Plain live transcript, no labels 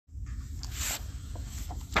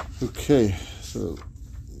Okay, so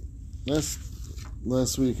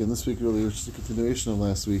last week and this week really, which is a continuation of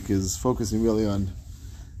last week, is focusing really on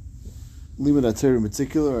Limud HaTorah in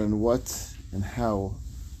particular and what and how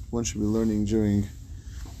one should be learning during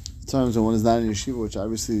times when one is not in yeshiva, which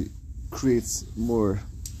obviously creates more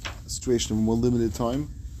a situation of more limited time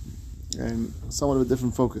and somewhat of a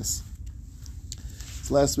different focus.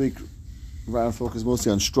 So last week, Ryan focused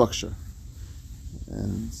mostly on structure.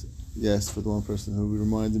 And yes, for the one person who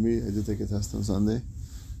reminded me, I did take a test on Sunday,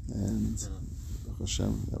 and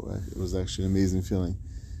Hashem, it was actually an amazing feeling.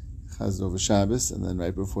 Chaz over Shabbos, and then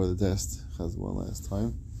right before the test, Chaz one last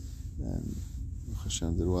time, and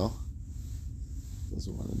Hashem did well.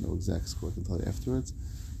 Doesn't want to know exact score, I can tell you afterwards.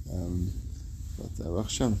 But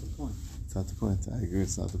Hashem, it's not the point. I agree,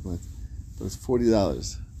 it's not the point. But it's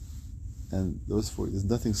 $40, and those 40, there's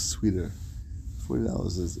nothing sweeter.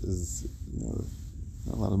 $40 is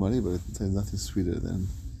not a lot of money, but it's nothing sweeter than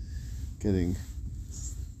getting,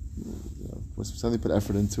 something you put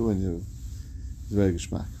effort into, and it's very good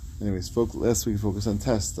schmack. Anyways, last week we focused on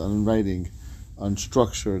tests, on writing, on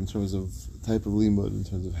structure in terms of type of limud, in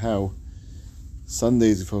terms of how.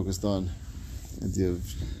 Sundays we focused on the idea of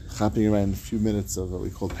hopping around a few minutes of what we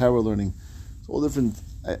call power learning. So all different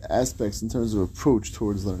aspects in terms of approach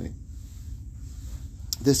towards learning.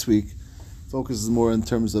 This week focuses more in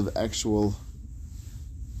terms of actual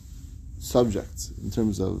subjects, in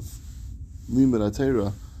terms of Limud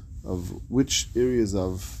HaTorah, of which areas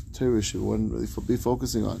of Torah should one really be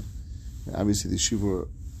focusing on. Obviously the Yeshiva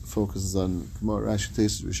focuses on Gemara, Rashi,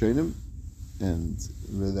 Tosfos, Rishonim, and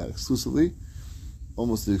really that exclusively,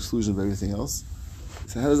 almost to the exclusion of everything else.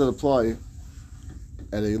 So how does that apply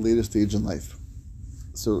at a later stage in life?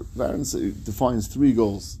 So Varan defines three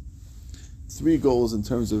goals in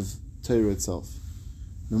terms of Torah itself.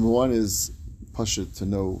 Number one is Pashut, to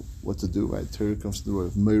know what to do, right? Torah comes from the word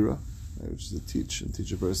of Meira, right, which is to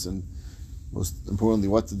teach a person, most importantly,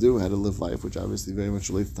 what to do, how to live life, which obviously very much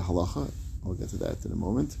relates to halacha. I'll get to that in a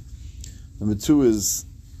moment. Number two is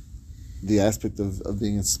the aspect of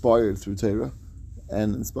being inspired through Torah.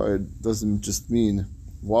 And inspired doesn't just mean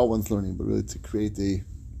while one's learning, but really to create a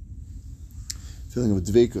feeling of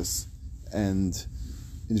dveikus and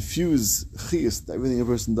infuse chiyus to everything a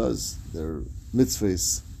person does, their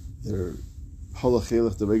mitzvahs, their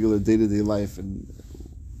halach, the regular day-to-day life, and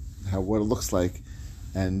what it looks like,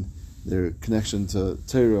 and their connection to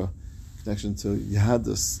Torah, connection to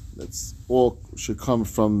Yehadus. That's all should come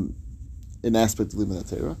from an aspect of Limud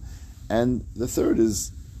HaTorah. And the third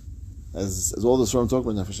is, as all this I'm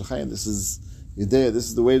talking about, Nefesh HaChaim, this is Yudea, this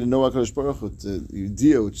is the way to know HaKadosh Baruch Hu, to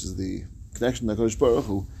Yudea, which is the connection to HaKadosh Baruch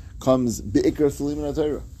Hu, comes Be'ikar through Limud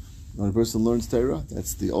HaTorah. When a person learns Torah,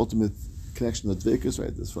 that's the ultimate connection to Dveikus,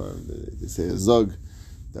 right? As far they say a Zog,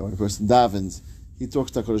 that when a person davens, he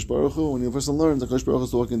talks to HaKadosh Baruch Hu. When a person learns, HaKadosh Baruch Hu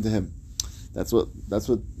is talking to him. That's what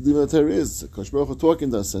Limud HaTorah is. HaKadosh Baruch Hu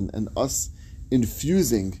talking to us, and us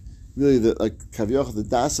infusing really the kaviyach, the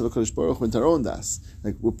das of HaKadosh Baruch Hu into our own das.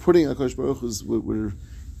 Like we're putting HaKadosh Baruch Hu's, we're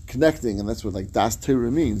connecting, and that's what das Torah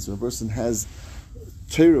means. When a person has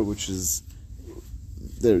Torah, which is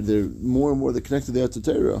they're more and more they're connected there to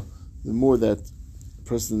Torah, the more that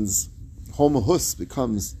person's homahus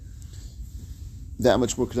becomes that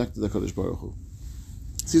much more connected to HaKadosh Baruch Hu.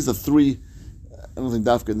 So these are three. I don't think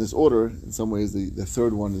dafka in this order. In some ways, the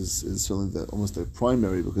third one is certainly almost the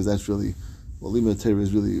primary, because that's really what Limud HaTorah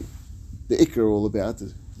is really the ikar all about,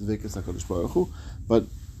 the Veikas HaKadosh Baruch Hu. But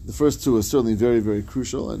the first two are certainly very, very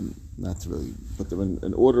crucial, and not to really put them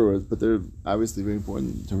in order, but they're obviously very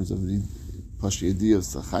important in terms of the Pashi idea of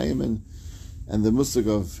Sachayim and the musig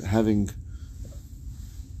of having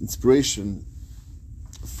inspiration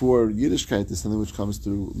for Yiddishkeit is something which comes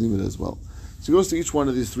through Limud as well. So it goes to each one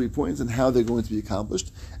of these 3 points and how they're going to be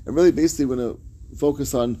accomplished. And really basically we're going to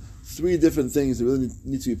focus on 3 different things that really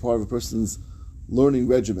need to be part of a person's learning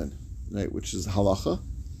regimen, right? Which is halacha,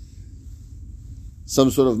 some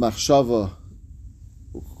sort of machshava,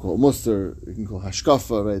 we can call muster, we can call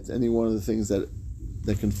hashkafa, right? Any one of the things that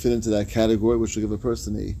can fit into that category, which will give a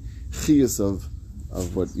person a chiyus of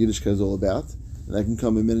what Yiddishkeit is all about. And that can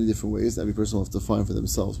come in many different ways. Every person will have to find for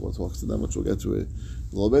themselves what talks to them, which we'll get to a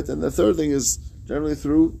little bit. And the third thing is generally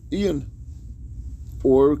through Ian,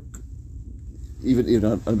 or even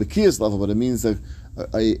on a Bekiyas level, but it means a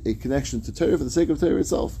connection to Torah for the sake of Torah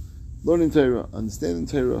itself. Learning Torah, understanding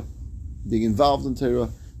Torah, being involved in Torah,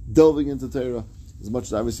 delving into Torah, as much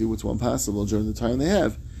as obviously what's one possible during the time they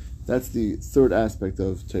have. That's the third aspect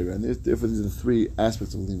of Torah. And therefore these are the 3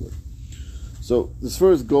 aspects of Limud. So this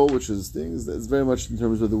first goal, which is things, is very much in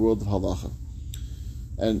terms of the world of halacha.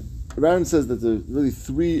 And Rambam says that there are really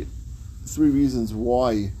three reasons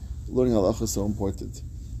why learning halacha is so important.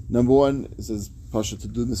 Number one, it says Pasha to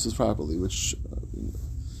do this properly, which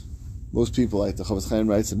most people, like the Chavetz Chaim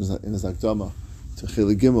writes in his Akdama to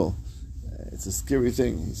Chili Gimel. It's a scary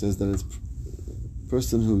thing. He says that it's a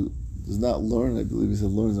person who does not learn, I believe he said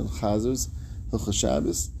learns on Chazars, Hilchos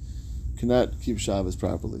Shabbos, cannot keep Shabbos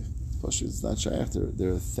properly. Pasha, it's not shaykh.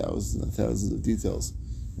 There are thousands and thousands of details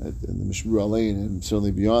in the Mishmur Alein, and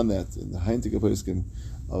certainly beyond that, in the Heintige Poskim,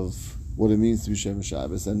 of what it means to be Shemer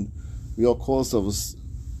Shabbos. And we all call ourselves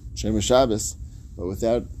Shemer Shabbos, but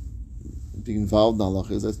without being involved in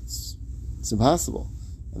halacha, it's impossible.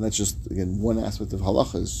 And that's just, again, one aspect of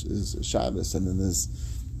halacha is Shabbos, and then there's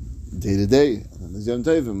day to day, and then there's Yom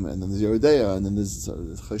Tovim, and then there's Yeridea, and then there's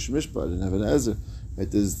Chosh Mishpat and Even Ezer. Right?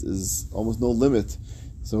 There's almost no limit.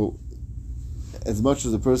 So, as much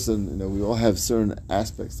as a person, we all have certain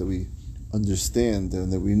aspects that we understand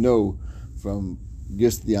and that we know from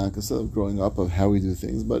Gist the Yankasa of growing up of how we do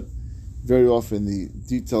things, but very often the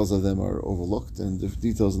details of them are overlooked and the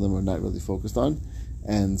details of them are not really focused on.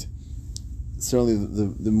 And certainly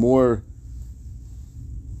the more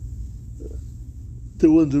the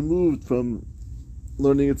one's removed from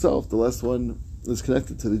learning itself, the less one is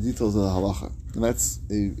connected to the details of the halacha. And that's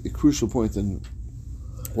a crucial point in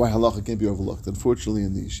why halacha can't be overlooked. Unfortunately,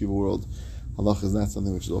 in the yeshiva world, halacha is not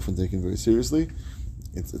something which is often taken very seriously.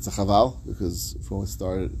 It's a chaval, because if one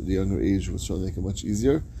started at a younger age, it would certainly make it much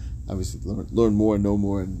easier. Obviously, learn more, know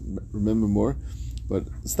more, and remember more. But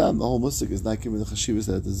the whole musik is not given the chashivas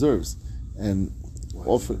that it deserves. And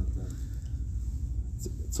often,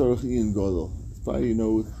 tzorach ian godel. Probably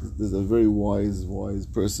there's a very wise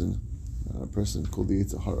person, a person called the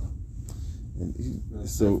Yetzer Hara. And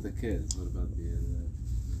that's the kids. What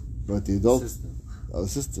about the adult? System. The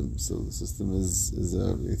system. So the system is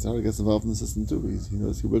Yetzer Hara gets involved in the system too. He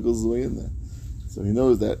knows he wiggles his way in there. So he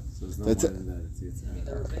knows that. So there's no more than that. It's Yetzer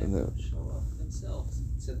Hara. The rabbis show up themselves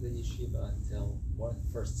to the yeshiva until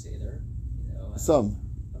first seder. Some.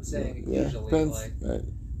 I'm saying Yeah, usually, depends. like Right.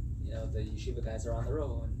 The yeshiva guys are on the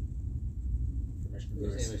road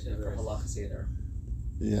for halacha seder.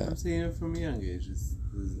 Yeah. I'm saying from a young age, it's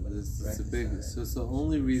a big. So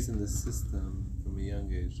only reason the system from a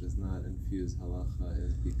young age does not infuse halacha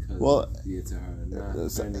is because of the Yetzer Hara,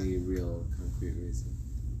 not for any real concrete reason.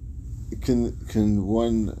 Can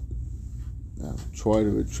one try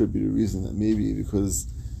to attribute a reason that maybe because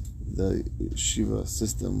the Shiva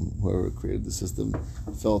system, whoever created the system,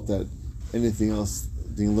 felt that anything else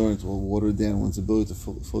being learned will water down one's ability to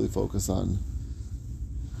fully focus on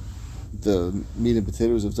the meat and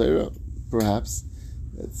potatoes of Torah? Perhaps.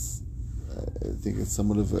 I think it's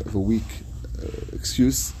somewhat of a weak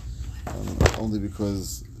excuse, only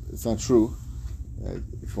because it's not true.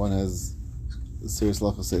 If one has a serious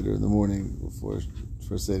Halacha Seder in the morning before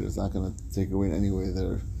Seder, it's not going to take away in any way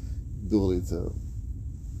their ability to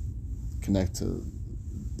connect to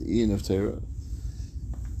the Ian of Torah.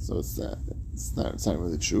 So it's not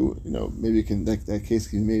really true. Maybe that case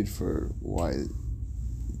can be made for why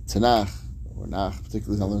Tanakh or Nach,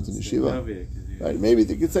 particularly not learned in yeshiva. Right? Maybe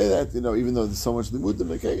they could say that, even though there's so much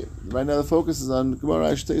limudim, okay. Right now the focus is on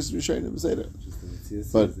Gemara, Rashi, Teisus, Rishayim, and Seder.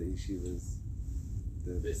 But the yeshivas,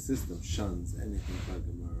 the system shuns anything but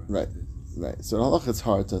Gemara. Right. So in halacha it's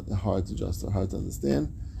hard to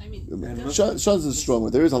understand. I mean, shuns is strong,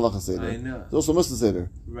 but there is halacha Seder. I know. There's also Muslim Seder,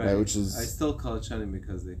 right? Which is, I still call it shunning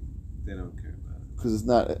because they don't care about it. Because it's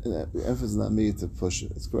not, emphasis is not made to push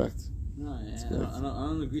it. It's correct. No, I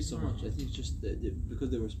don't agree so much. I think it's just that because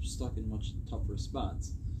they were stuck in much tougher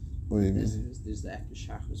spots. What do you mean? There's the act of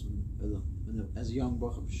shachas as a young boy,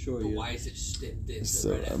 I'm sure. But why is it this?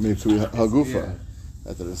 So I mean, through hagufa,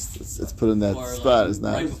 that it's put in that or spot. Like, it's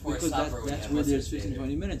not right before because supper, that's where there's 15,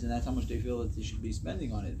 20 minutes, and that's how much they feel that they should be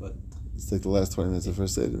spending on it. But it's like the last 20 minutes of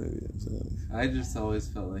first Seder, maybe. I just always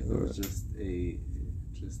felt like it was just a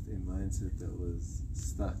mindset that was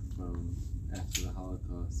stuck from after the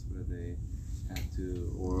Holocaust, where they had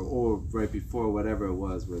to, or right before, whatever it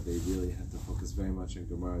was, where they really had to focus very much on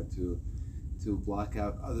Gemara to block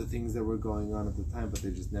out other things that were going on at the time, but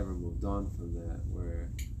they just never moved on from that, where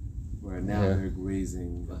now they're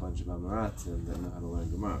raising a bunch of Amaratim that know how to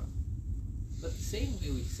learn Gemara. But the same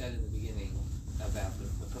way we said in the beginning about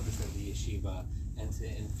the purpose of the yeshiva and to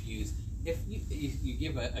infuse, if you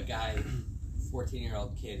give a guy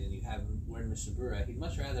 14-year-old kid and you have him learn Mishnah Berurah, he'd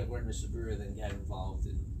much rather learn Mishnah Berurah than get involved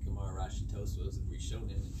in Gemara, Rashi, Tosfos, and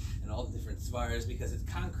Rishonim, and all the different svaras, because it's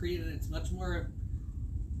concrete and it's much more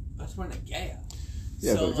Nageya.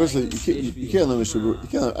 Yeah, so, but firstly, you can't learn Mishnah Berurah. You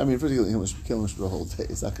can't learn Mishnah Berurah a whole day.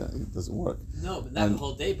 It doesn't work. No, but not the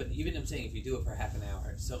whole day. But even I'm saying if you do it for half an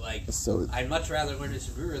hour, so I'd much rather learn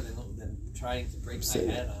Mishnah Berurah than trying to break my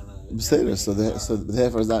head on a Seder. So the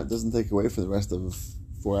half hour doesn't take away from the rest of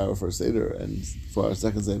 4 hour first Seder and 4 hour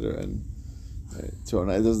second Seder and 2 hour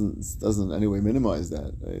night. It doesn't in any way minimize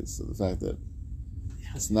that. Right? So the fact that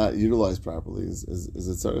it's not utilized properly is a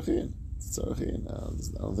tzarachin. It's tzarachin.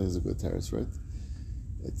 I don't think it's a good terrace, right?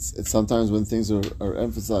 It's sometimes when things are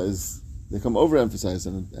emphasized, they come overemphasized,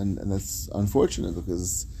 and that's unfortunate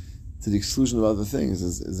because to the exclusion of other things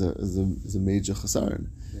is a major chasaron.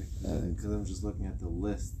 Because I'm just looking at the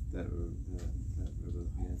list that Rabbi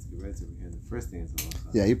Piansky writes over here. The first thing is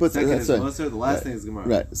halacha. Yeah, he puts second that's is right. Moser, the last thing is Gemara.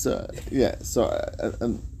 Right. So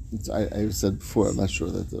I said before, I'm not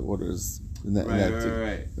sure that the order is in that.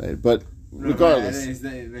 Right. But regardless, he's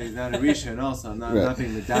not a Rishon. Also, I'm not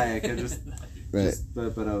being medayek. I just. Right.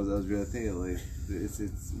 But I was really thinking like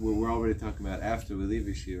we're already talking about after we leave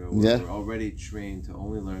yeshiva. We're already trained to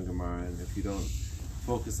only learn Gemara, and if you don't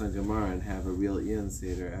focus on Gemara and have a real Ian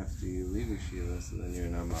Seder after you leave yeshiva, so then you're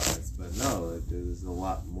not Maris. But no, like, there's a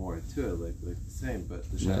lot more to it, like the same. But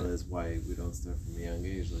the shaila is why we don't start from a young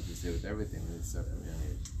age, like we say with everything. We need to start from a young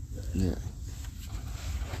age. Yeah.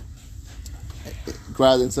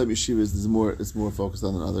 Rather than some yeshivas, it's more focused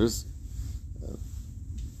on than others.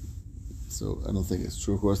 So I don't think it's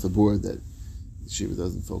true across the board that yeshiva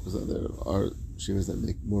doesn't focus on it. There are yeshivas that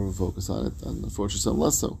make more of a focus on it, and unfortunately some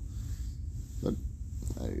less so. But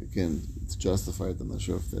again, to justify it, I'm not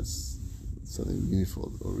sure if that's something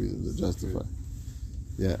meaningful or reason to justify.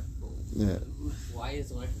 Yeah. Why is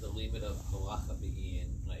the limit of halacha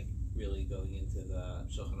being like really going into the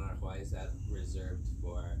Shulchan Aruch? Why is that reserved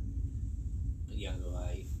for a younger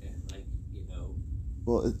life and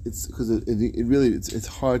Well, it's because it really it's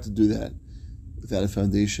hard to do that without a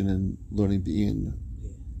foundation and learning being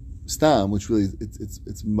stam, which really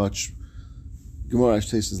it's much. Gemara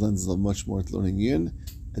Ashteshes lends a much more to learning yin.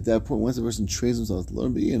 At that point, once a person trains himself to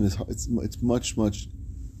learn being, it's much more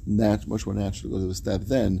natural to go to a step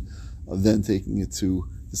then of then taking it to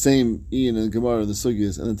the same Ian and Gemara and the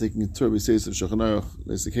Sugyas, and then taking it to Rabbi Seis of Shulchan Aruch,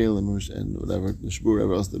 and whatever Mishbur,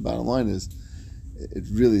 whatever else the bottom line is. It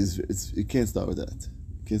really is. It can't start with that.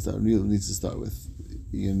 It can't start. It really needs to start with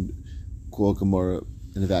Ian Kol Gemara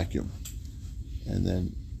in a vacuum, and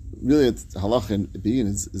then really it's halacha and being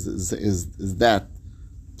is that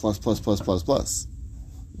plus,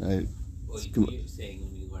 right? Well, you're saying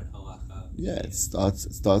when you learn halacha. Yeah, it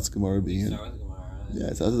starts Gemara being. Start with Gemara. Yeah,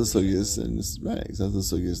 it's out of the sugyas and it's out of the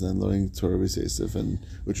sugyas, and then learning Torah B'Seisif, and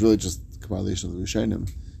which really just compilation of the Rishonim,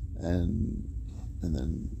 and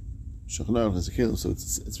then Shulchan Aruch has a kingdom. So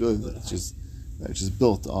it's just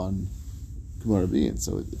built on Gemara being.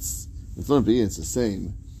 So it's learned being, it's the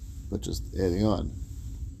same, but just adding on.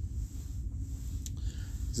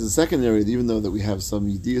 This is a second area, even though that we have some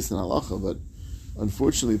yidiyas and halacha, but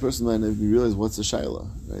unfortunately, a person might not even realize what's a shaila,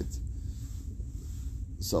 right?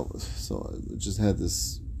 So I just had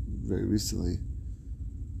this very recently.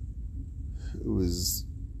 It was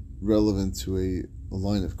relevant to a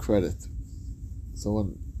line of credit.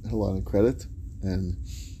 Someone had a line of credit, and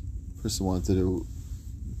the person wanted to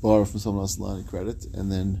borrow from someone else's line of credit, and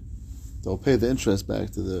then they'll pay the interest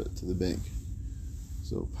back to the bank.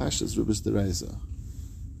 So Pasha's Ribis Deraisa.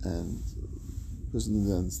 And the person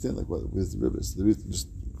didn't understand where's the ribis. The reason, just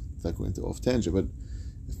not going to off tangent, but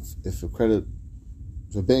if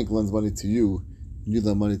a bank lends money to you, and you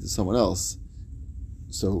lend money to someone else,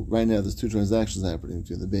 so right now there's two transactions happening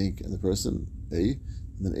between the bank and the person A,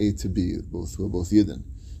 and then A to B, who are both Yidden.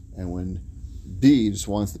 And when B just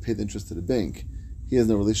wants to pay the interest to the bank, he has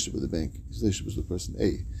no relationship with the bank. His relationship is with the person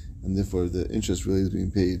A, and therefore the interest really is being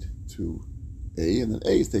paid to A, and then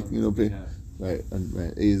A is taking Right, and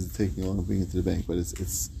A is taking along and bringing it to the bank, but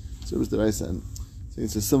it's service deraisa, and so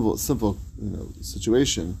it's a simple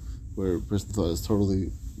situation where a person thought it's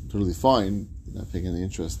totally fine, not paying any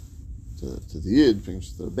interest to the yid, paying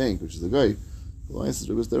interest to the bank, which is the guy. The line is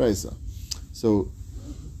service deraisa. So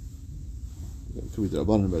it could be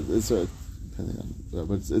derabanan, but it's depending on,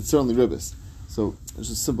 but it's certainly ribis. So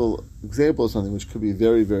it's a simple example of something which could be a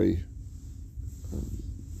very, very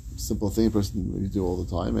simple thing a person maybe do all the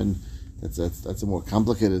time, and that's a more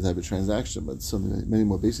complicated type of transaction, but many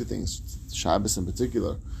more basic things, Shabbos in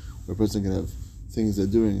particular, where a person can have things they're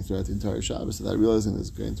doing throughout the entire Shabbos without realizing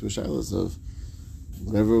there's going to a shilas of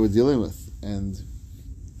whatever we're dealing with. And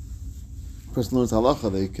a person learns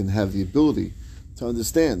halacha, they can have the ability to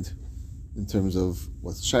understand in terms of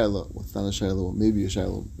what's shaila, what's not a shaila, what may be a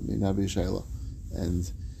shaila, what may not be a shaila.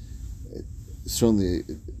 And certainly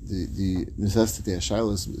the necessity of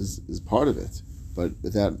shaila is part of it. But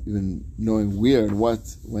without even knowing where and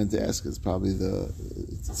when to ask is probably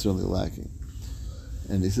it's certainly lacking.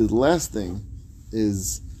 And he says the last thing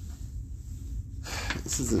is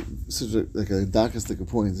this is such a darkistic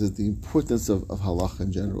point. This is the importance of halacha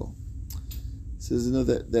in general. It says,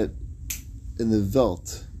 that in the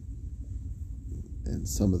Welt, in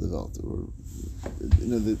some of the Welt, or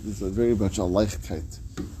there's a very much a Leichkeit,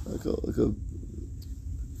 like a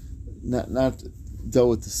not dealt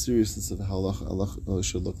with the seriousness of how halacha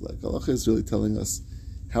should look like. Halacha is really telling us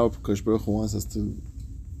how Kadosh Baruch Hu wants us to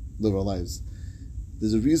live our lives.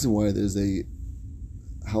 There's a reason why there's a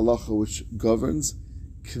halacha which governs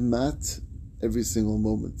kamat every single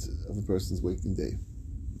moment of a person's waking day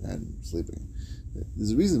and sleeping.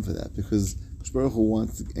 There's a reason for that, because Kadosh Baruch Hu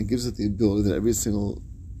wants and gives us the ability that every single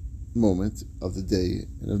moment of the day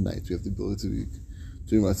and of night we have the ability to be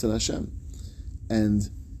doing Ratzon Hashem. And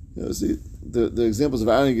see the examples of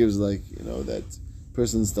Aaron gives, that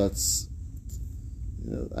person starts,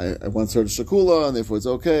 I once heard Shakula and therefore it's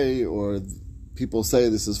okay, or people say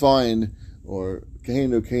this is fine, or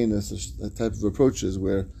Kahenu, that type of approaches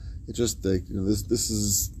where it's just like, this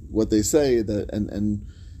is what they say, that and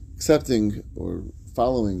accepting or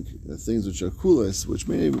following things which are kulas, which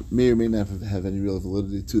may or may not have any real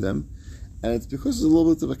validity to them, and it's because there's a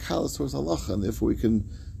little bit of a callous towards halacha, and therefore we can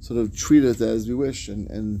sort of treat it as we wish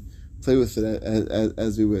and play with it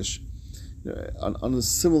as we wish. On a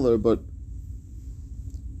similar but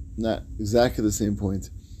not exactly the same point,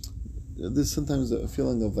 there's sometimes a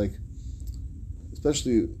feeling of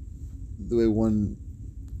especially the way one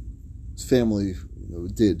family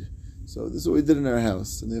did. So this is what we did in our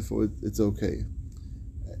house, and therefore it's okay.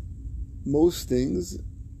 Most things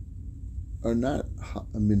are not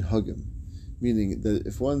minhagim, meaning that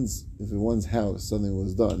if in one's house something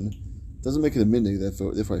was done, it doesn't make it a minig.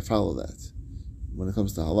 Therefore, I follow that. When it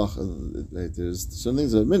comes to halacha, right, there's some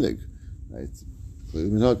things that are minig, right?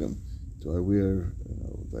 Clearly minhagim. Do I wear?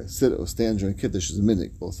 Do I sit or stand during kiddush is a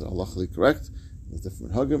minig. Both are halachically correct. There's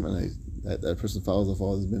different minhagim, and that person follows the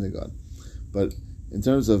father's minig on. But in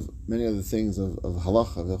terms of many other things of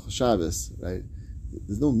halacha, of Shabbos, right?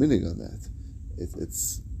 There's no minig on that.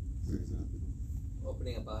 It's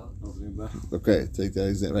Opening a bottle. Okay, take that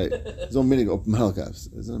example. Right, there's no minig open malachas.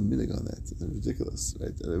 There's no minig on that. It's ridiculous,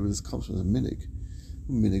 right? This comes from a minig.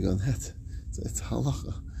 No minig on that. It's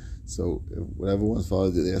halacha. So whatever one's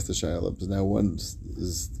father did, they asked the shayla. But now one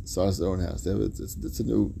starts their own house. It's a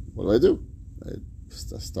new. What do I do? Right,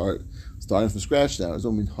 starting from scratch now. There's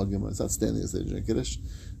no minhagim. It's not standing as they drink kiddush.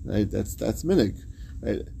 Right, that's minig.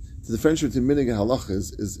 Right, the differential between minig and halacha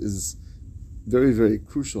is very, very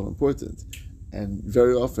crucial and important. And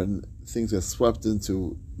very often things get swept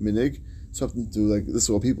into minig, swept into this is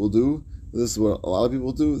what people do, this is what a lot of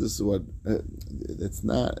people do, this is what it's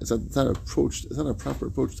not an approach. It's not a proper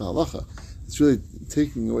approach to halacha. It's really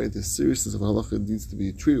taking away the seriousness of halacha it needs to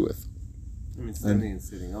be treated with. I mean, standing and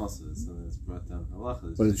sitting also is something that's brought down halacha.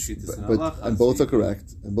 And both are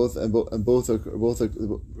correct, and both are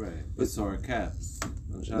right. But so are caps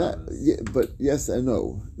on Shabbos. But yes and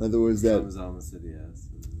no. In other words, Zalman said yes.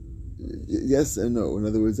 Yes and no. In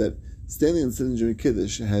other words, that standing and sitting during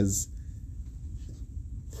kiddush is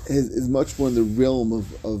much more in the realm of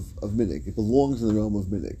minig. It belongs in the realm of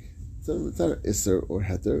minig. It's not an iser or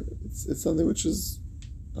heter. It's something which is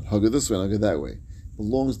not hugger this way, not hugger that way. It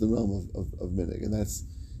belongs in the realm of minig, and that's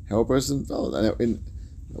how a person follows. And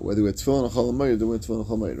whether we're tefillin or chol hamoed, or we're tefillin or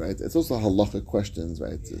chol hamoed, right? It's also halacha questions,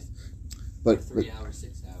 right? Yeah. But 3 hours,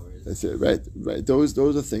 6 hours. That's it, right. Those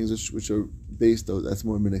are things which are based. That's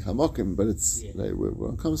more minig hamakim, but it's right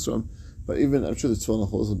where it comes from. But even I'm sure the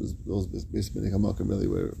tefillin is based minig hamakim, really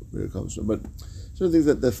where it comes from. But certain things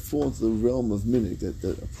that fall into the realm of minig, that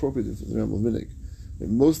are appropriate in the realm of minig.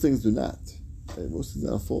 Most things do not. Right? Most things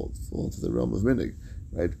do not fall into the realm of minig,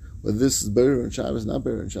 right? Whether this is better in Shabbos, not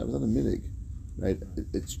better in Shabbos, not a minig, right?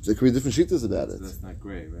 There could be different shittas about it. So that's not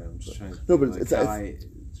great, right? I'm just trying to. No, but it's right.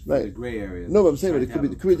 The gray area. No, but I'm saying, but it could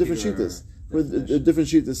be different shittas. The different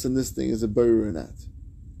shittas in this thing is a better or not,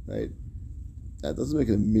 right? That doesn't make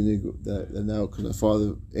it a minig that now because my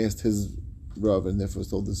father asked his Rav and therefore was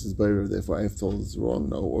told this is better, therefore I have told this is wrong,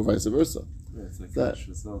 no, or vice versa. Yeah, it's like that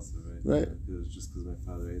also, right? Right. Just because my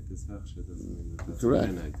father ate this hachsha doesn't mean that's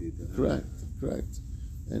correct. Correct.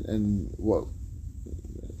 And what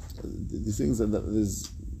these things they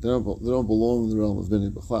don't belong in the realm of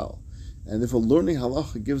minig b'chlal, and therefore learning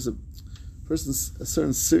halacha gives a person a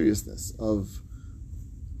certain seriousness of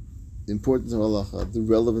the importance of halacha, the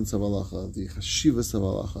relevance of halacha, the chashivas of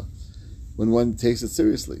halacha, when one takes it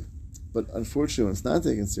seriously. But unfortunately, when it's not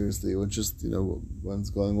taken seriously, when just one's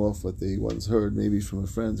going off what they once heard, maybe from a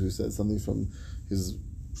friend who said something from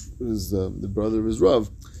the brother of his Rav,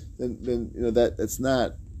 then that's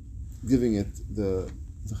not giving it the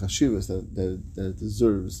chashivas that it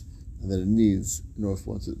deserves, and that it needs in order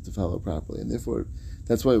for one to follow properly. And therefore,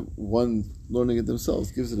 that's why one learning it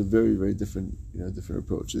themselves gives it a very, very different, different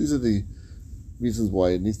approach. These are the reasons why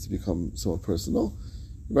it needs to become somewhat personal,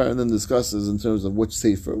 right? And then discusses in terms of which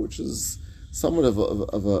sefer, which is somewhat of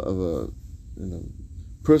a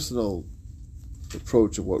personal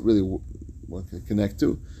approach of what really one can connect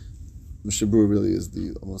to. Mishabur really is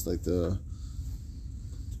almost like the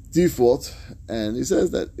default, and he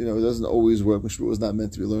says that it doesn't always work. Mishabur was not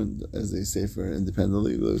meant to be learned as a sefer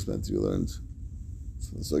independently. It was meant to be learned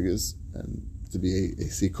from the sugyas and to be a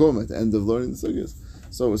sikum at the end of learning the sugyas.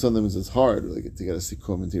 So sometimes it's hard really to get a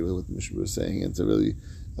sikum and to hear what the Mishabur is saying and to really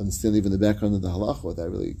understand even the background of the halacha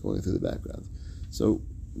without really going through the background. So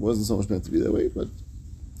it wasn't so much meant to be that way, but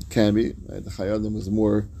it can be. Right? The Chayadim was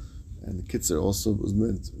more, and the Kitzer also was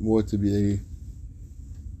meant more to be a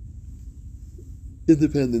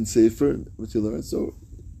independent sefer, which you learn. So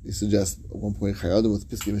he suggests at one point Chayadim with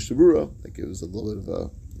Piskei Mishabura, that gives a little bit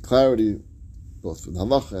of clarity, both from the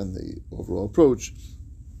halacha and the overall approach,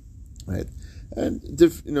 right? And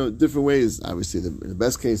different ways. Obviously, in the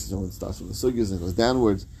best case, someone starts with the sugyas and goes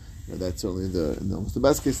downwards. That's certainly almost the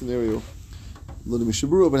best case scenario. Learning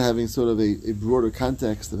Mishabura, but having sort of a broader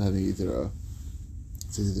context of having either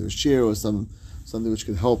a share or something which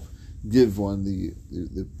can help give one the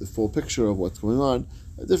full picture of what's going on.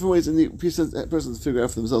 Different ways, and the person to figure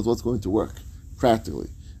out for themselves what's going to work practically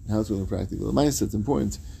and how it's going to practically. The mindset is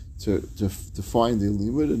important to find the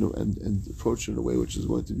limit and approach it in a way which is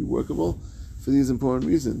going to be workable for these important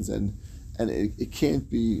reasons, and it can't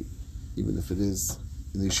be, even if it is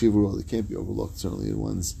in the yeshiva world, it can't be overlooked. Certainly in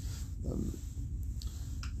one's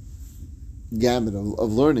gamut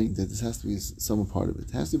of learning, that this has to be some part of it.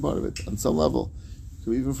 It has to be part of it on some level. It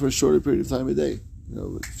could be even for a shorter period of time a day,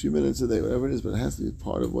 a few minutes a day, whatever it is. But it has to be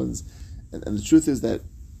part of one's. And the truth is that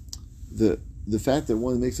the fact that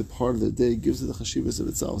one makes it part of the day gives it the chashivas of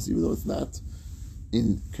itself, even though it's not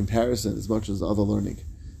in comparison as much as other learning.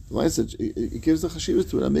 The mindset, it gives the chashivas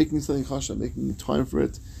to it. I'm making something chash, I'm making time for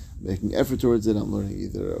it, I'm making effort towards it. I'm learning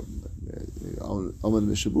either Amad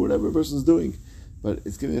Mishabur, whatever a person's doing, but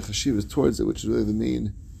it's giving a chashivas towards it, which is really the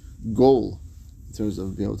main goal in terms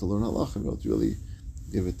of being able to learn halacha and be able to really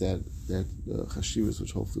give it that chashivas,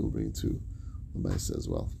 which hopefully will bring to the Maisa as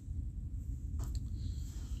well.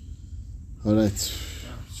 All right,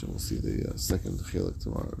 so we'll see the second chiluk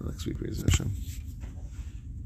tomorrow, next week, Reza Hashem.